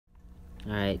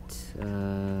Alright,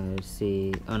 let's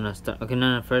see. Oh no, start. Okay,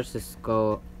 no, first let's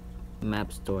go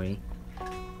map story.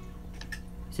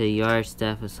 So yard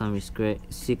staff of some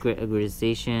secret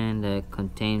organization that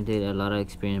contained a lot of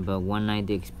experiments, but one night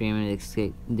the experiment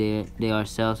escaped. They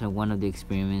ourselves are one of the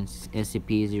experiments.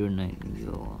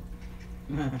 SCP-09.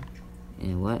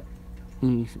 And what?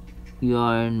 You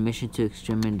are on mission to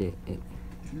exterminate it.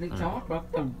 Someone broke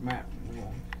the map.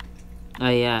 Oh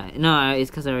yeah, no, it's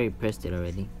because I already pressed it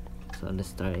already. So let's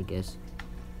start, I guess.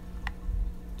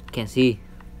 Can't see.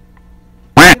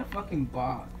 Get a fucking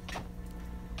box.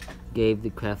 Gave the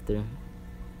crafter.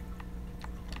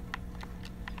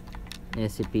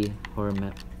 SCP horror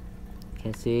map.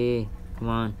 Can't see. Come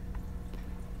on.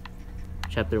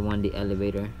 Chapter 1, the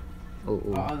elevator. Oh.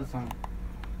 The song.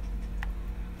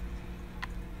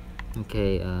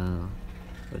 Okay,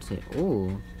 what's it?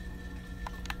 Oh,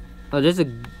 there's a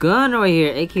gun right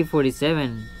here,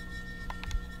 AK-47.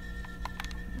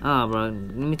 Oh, bro,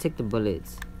 let me take the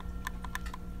bullets.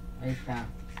 Right down.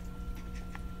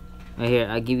 Right here,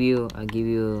 I give you.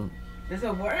 Does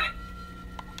it work?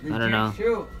 I don't know.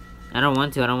 Shoot. I don't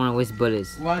want to to waste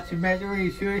bullets. Watch, imagine when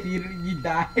you shoot, you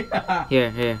die.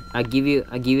 Here, I give you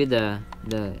the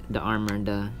armor,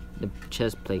 the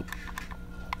chest plate.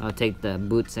 I'll take the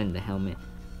boots and the helmet.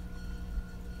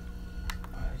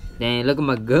 Dang, look at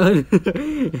my gun.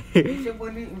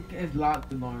 It's locked,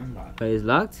 the door is locked. Oh, it's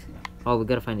locked? Yeah. Oh, we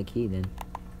gotta find the key then.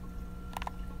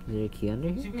 Is there a key under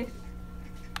here?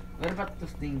 What about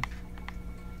those things?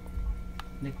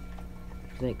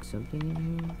 Is like something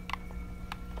in here?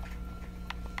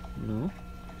 No?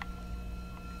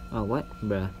 Oh, what?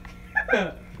 Bruh.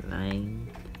 Lying.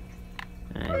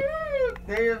 Alright.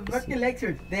 Their fucking legs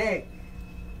are thick.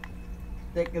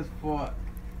 Thick as fuck.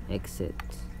 Exit.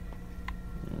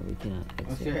 No, we cannot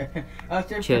exit.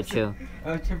 Chill.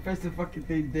 I was trying to press the fucking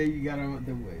thing there. You got on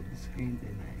the way. The screen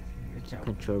there.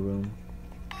 Control room.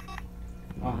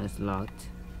 Oh. It's locked.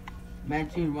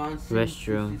 Mansion 1.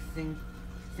 Restroom. Sing.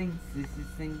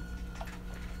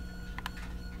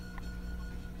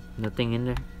 Nothing in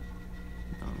there?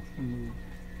 No.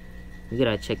 We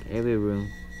gotta check every room.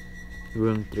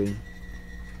 Room 3.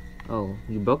 Oh,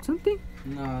 you broke something?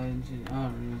 No,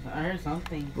 I heard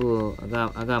something. Oh, I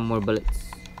got more bullets.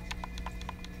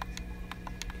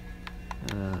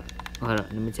 Hold on,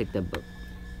 let me take that book.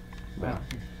 Bro.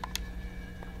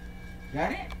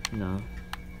 Got it? No.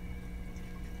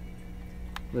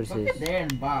 What is Look this? at there in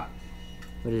box.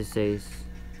 What does it say?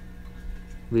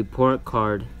 Report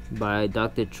card by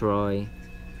Dr. Troy.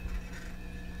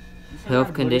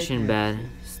 Health condition bad.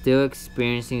 Still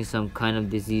experiencing some kind of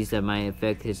disease that might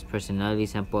affect his personality.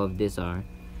 Sample of this are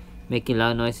making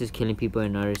loud noises, killing people,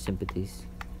 and other sympathies.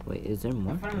 Wait, is there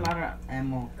more? I found a lot of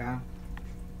ammo, Kyle.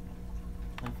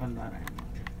 I found a lot of ammo.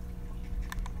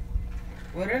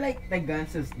 What are like the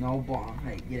guns to snowball?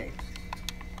 Like, you like...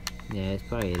 Yeah, it's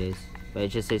probably it is. But it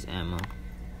just says ammo.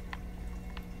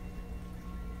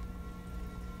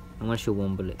 I'm gonna shoot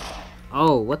one bullet.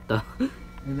 Oh, what the?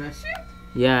 Is that shit?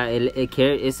 Yeah, it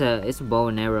carries. It's a bow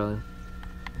and arrow.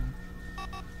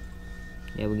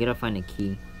 Yeah, we gotta find a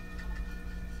key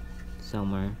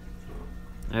somewhere.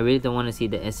 I really don't want to see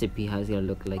the SCP how it's gonna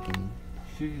look like in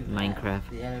Minecraft.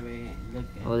 The elevator.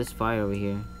 Oh, there's fire over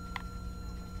here.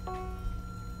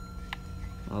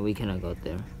 Oh, we cannot go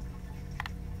there.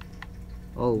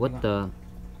 Oh, what the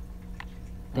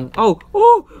thing? Oh!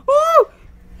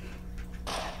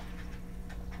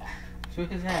 Shoot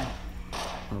his head.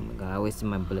 Oh my god, I wasted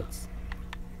my bullets.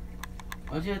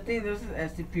 Oh, I think this is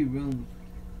SCP room.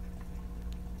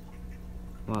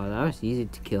 Wow, that was easy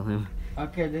to kill him.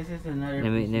 Okay, this is another.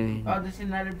 Let me. Oh, this is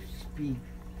another speed.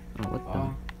 Oh, what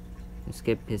the?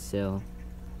 Escape his cell.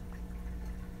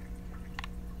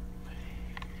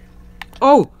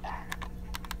 Oh!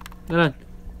 Hold on.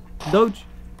 Doge!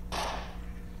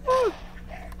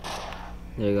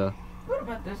 There you go. What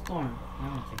about this one? I'm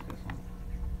gonna take this one.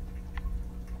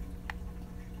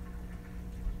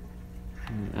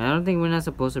 I don't think we're not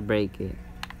supposed to break it.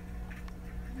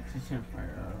 It's a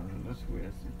fire. That's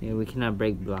weird. Yeah, we cannot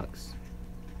break blocks.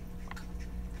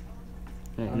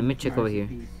 Alright, let me check over here.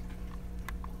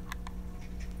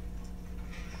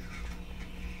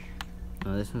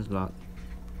 Oh, this one's locked.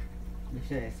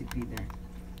 There's an SCP there.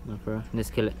 No, for real. Let's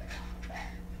kill it.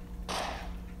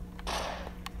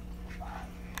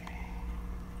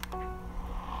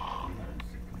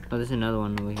 Oh, there's another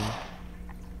one over here.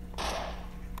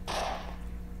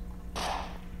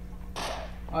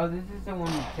 Oh, this is the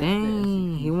one.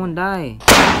 Dang, he won't die. Oh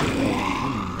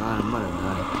my god, I'm about to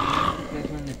die. This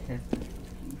one is tested.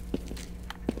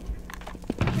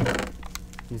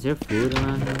 Is there food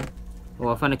around here? Oh,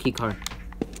 I found a key card.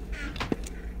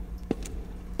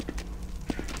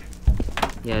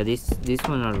 Yeah, these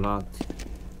one are locked.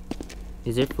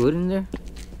 Is there food in there?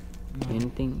 No.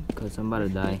 Anything? Cause I'm about to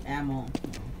die. Ammo. No.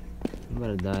 I'm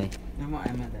about to die. No more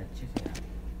ammo that chest. Yeah.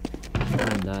 I'm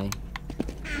about to die.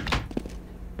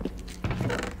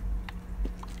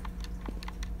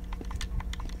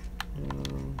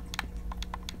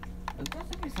 There's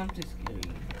supposed to be something scary.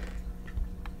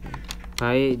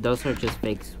 Probably those are just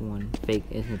fakes. One fake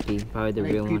SMP. Probably the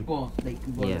like real people, one. Like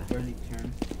people Yeah. that barely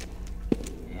turn.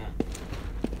 Yeah.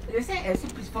 They say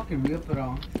SCP's fucking real, but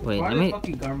wait, why let the me.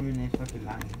 fucking government is fucking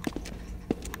lying?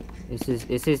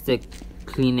 This is the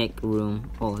clinic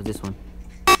room. Oh, this one.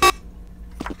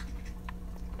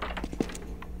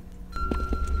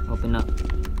 Open up.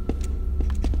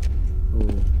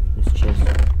 Ooh, this chest.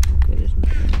 Okay, there's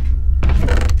nothing.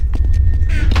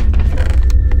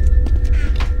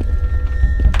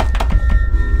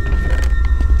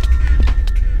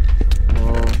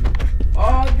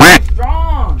 Oh, you're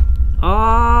strong!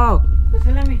 Oh!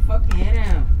 Doesn't let me fucking hit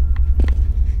him.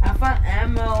 I found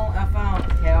ammo, I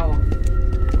found health.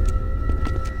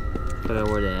 Forgot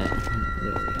where they at.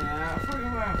 Yeah, I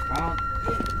forgot where I found.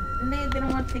 They didn't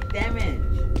want to take damage.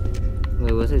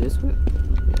 Wait, was it this way?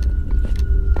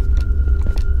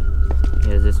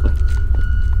 Yeah, it's this way.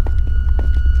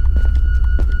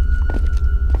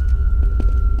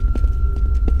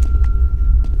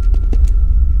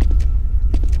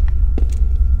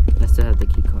 I still have the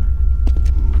key card.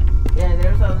 Yeah,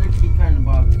 there's another key card in the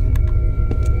box.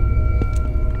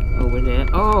 Oh, where they at?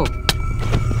 Oh!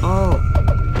 Oh!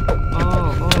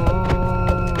 Oh, oh, oh!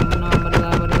 No, I'm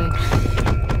gonna die.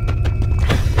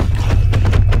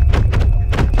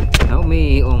 Help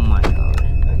me! Oh my god. I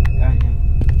got him.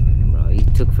 Bro, you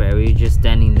took forever. You're just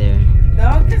standing there.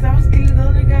 No, because I was killing the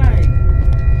other guy.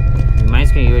 In my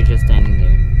screen, you were just standing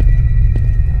there.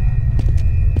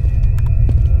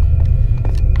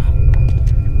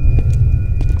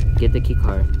 Get the key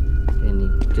card. And you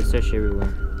just search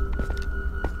everywhere.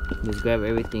 Just grab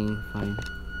everything, fine.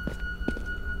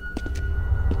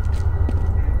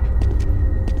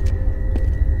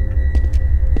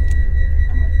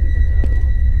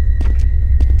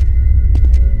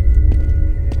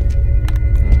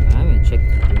 I haven't checked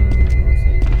the room. I was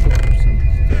like, look for some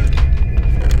stuff.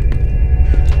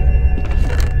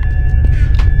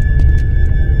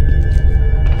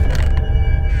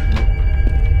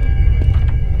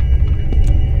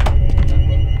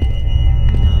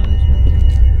 No, there's nothing.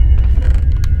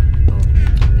 Oh, let me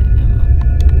take that ammo.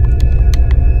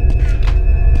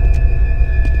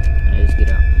 Alright, just get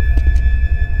out.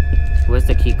 What's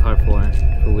the key card for?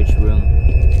 For which room?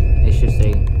 It should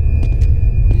say.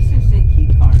 This is a key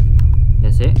card.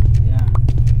 That's it? Yeah.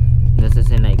 Does it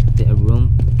say like the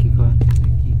room key card? It's a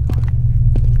key card.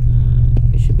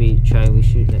 It should be we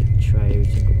should like try every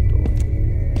single door.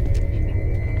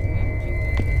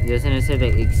 Doesn't it say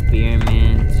like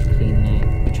experiments, clinic?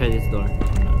 We try this door. Oh,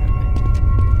 no, never mind.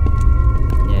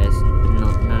 Yes, no,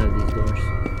 none of these doors.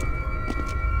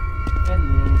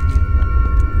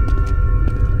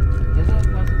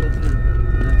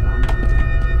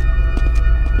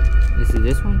 Is it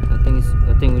this one? I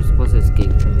think we're supposed to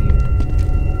escape from here.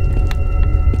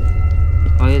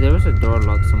 Oh yeah, there was a door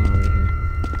locked somewhere over here.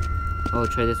 Oh,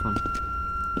 try this one.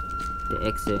 The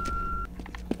exit.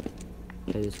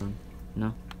 Try this one.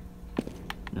 No?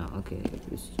 No, okay.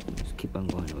 Just keep on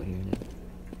going over here then.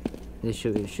 This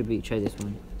should be try this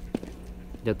one.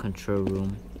 The control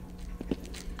room.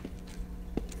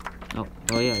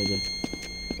 Oh yeah, I did.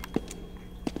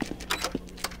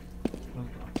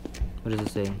 What does it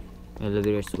say?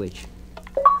 Elevator switch.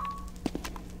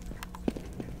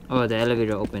 Oh, the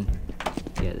elevator open.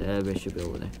 Yeah, the elevator should be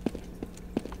over there.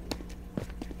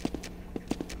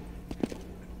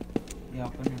 Yeah,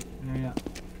 open it. Hurry up.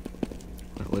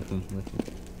 Wait for me.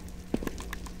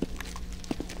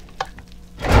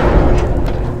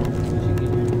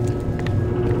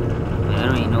 I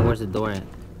don't even know where's the door at.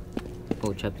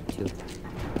 Oh, chapter 2.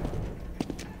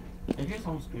 I hear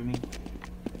someone screaming.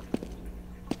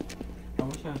 I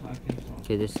wish I was actually someone.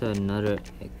 Okay, there's another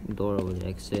door over the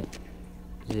exit.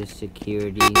 This is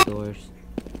security doors.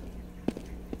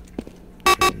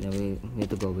 Okay, now we have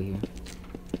to go over here.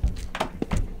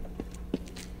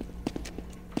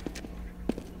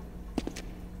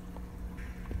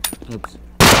 Oops.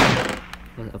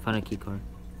 I found a key card.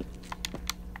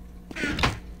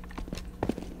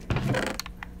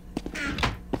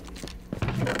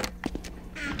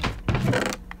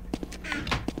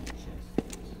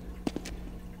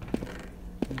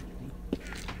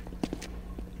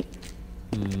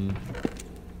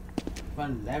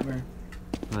 Fun lever.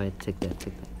 Alright, take that.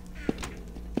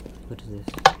 What is this?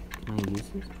 Can I use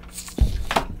this?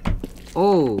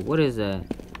 Oh, what is that?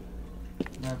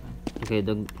 Nothing. Okay,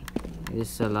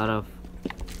 there's a lot of.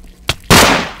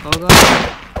 Oh god.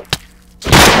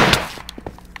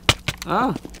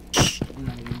 Oh.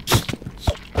 Nothing.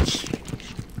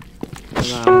 I'm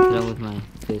gonna kill him with my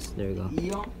fist. There we go.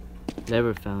 Yo.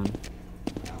 Lever found.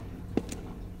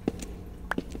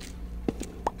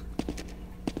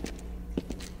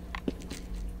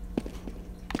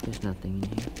 There's nothing in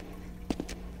here.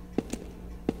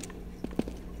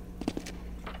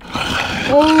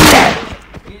 Oh!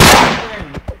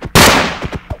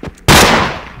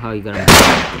 Oh, you got him.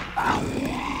 Oh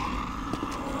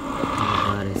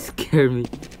my god, it scared me.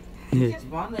 He just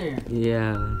spawned there.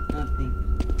 Yeah. Nothing.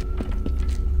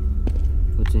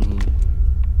 What's in here?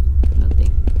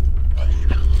 Nothing.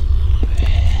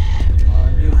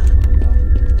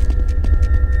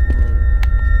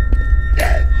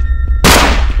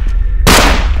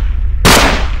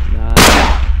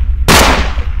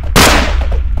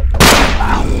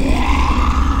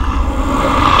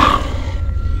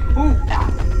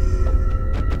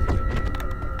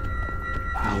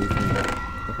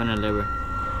 What kind of lever?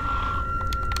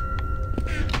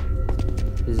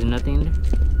 Is there nothing in there?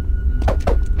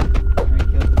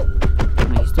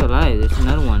 No, he's still alive. There's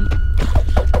another one.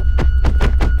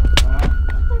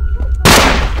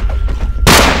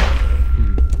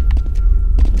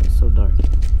 It's so dark.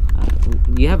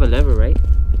 You have a lever, right?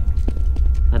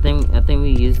 I think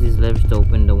we use these levers to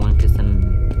open the one because then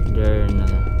they're in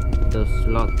those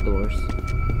locked doors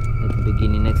at the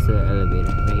beginning next to the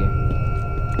elevator right here.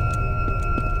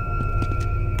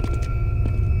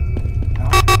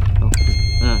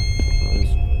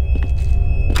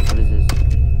 What is this?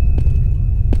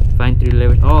 Find 3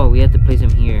 levers. Oh, we have to place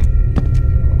them here.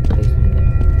 Place them there.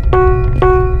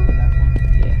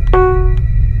 Yeah.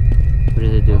 What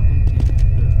does it do?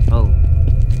 Oh.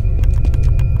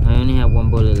 I only have 1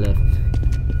 bullet left.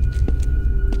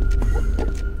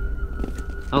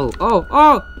 Oh, oh,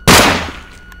 oh!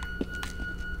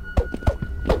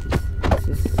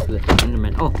 This is the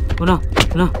Enderman. Oh, oh no,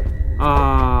 no.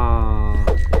 Ah.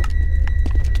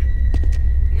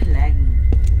 You're lagging.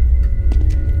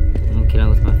 I'm gonna kill him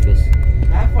with my fist.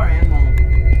 I have 4 ammo.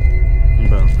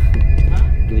 Bro. Huh?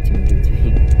 Give it to me, give it to me.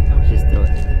 Just throw it.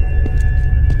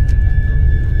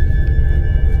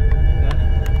 Got it?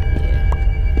 Yeah.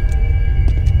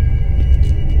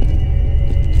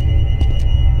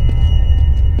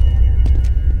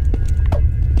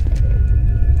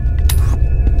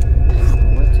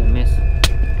 What's a miss?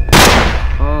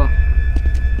 Oh.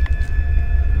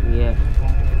 Yeah.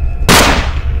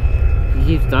 He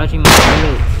keeps dodging my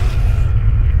bullets.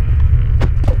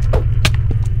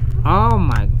 Oh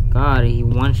my god, he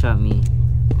one-shot me.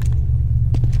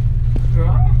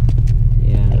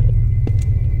 Yeah.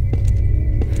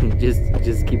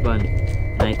 just keep on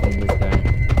knifing this guy.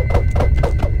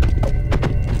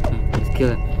 Let's kill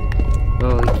him.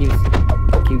 Oh, he keeps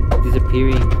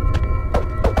disappearing.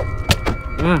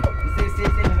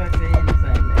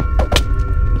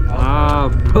 Oh,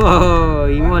 bro,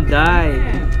 he won't die.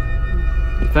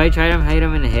 If I try to hit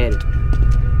him in the head.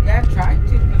 Yeah, I tried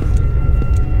to. Oh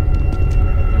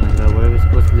my god, what are we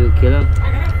supposed to do? Kill him?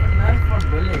 I got enough for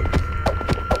bullets.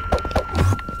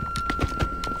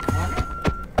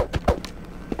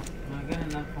 I got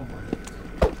enough for bullets.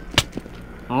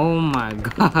 Oh my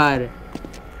god.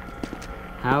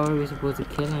 How are we supposed to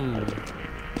kill him?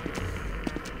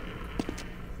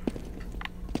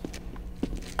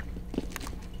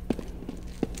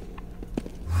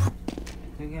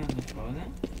 You got enough for that?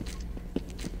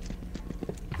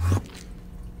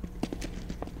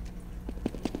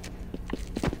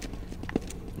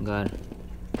 Got it.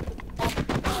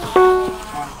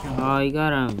 Oh, you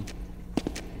got him.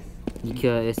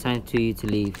 It's time for you to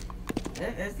leave.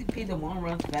 SCP, the one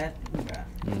runs fast.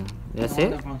 Yeah, that's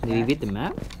it? Did we beat the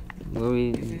map? Where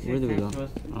do we go?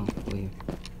 Oh, over here.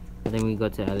 I think we go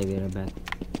to the elevator back.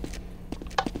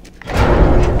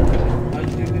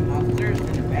 Monsters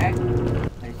in the back?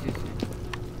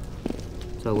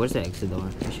 So where's the exit door?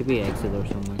 There should be an exit door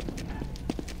somewhere.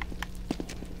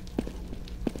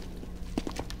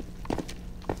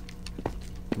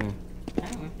 Where?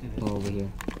 Oh, over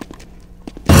here.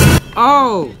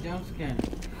 Oh! Jump scare.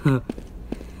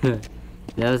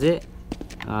 That was it?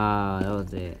 Ah, that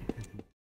was it.